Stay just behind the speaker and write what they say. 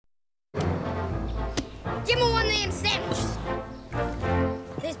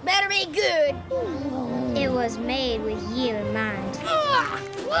any good. It was made with you in mind.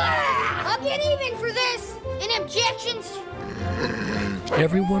 I'll get even for this. Any objections?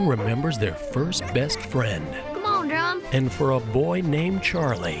 Everyone remembers their first best friend. Come on, Drum. And for a boy named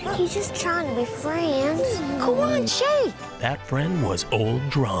Charlie, He's just trying to be friends. Come on, shake. that friend was Old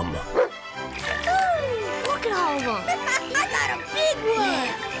Drum. Look at all of them. I got a big one.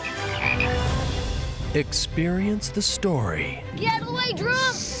 Experience the story Get out of the way,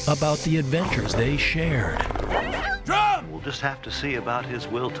 Drum. about the adventures they shared We'll just have to see about his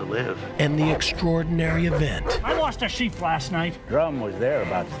will to live. and the extraordinary event I lost a sheep last night. Drum was there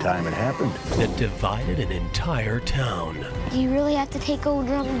about the time it happened. that divided an entire town. Do you really have to take Old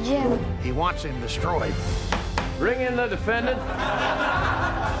Drum to jail? He wants him destroyed. Bring in the defendant.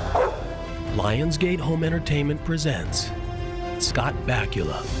 Lionsgate Home Entertainment presents Scott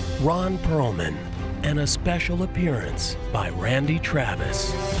Bakula, Ron Perlman, and a special appearance by Randy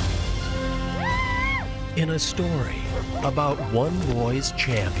Travis in a story about one boy's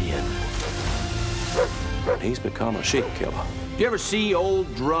champion. He's become a sheep killer. You ever see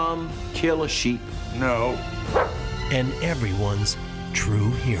Old Drum kill a sheep? No. And everyone's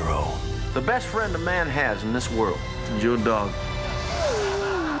true hero. The best friend a man has in this world is your dog.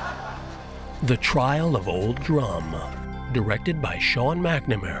 The Trial of Old Drum, directed by Sean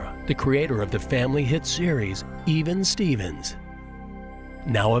McNamara, the creator of the family hit series Even Stevens.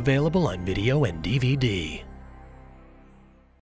 Now available on video and DVD.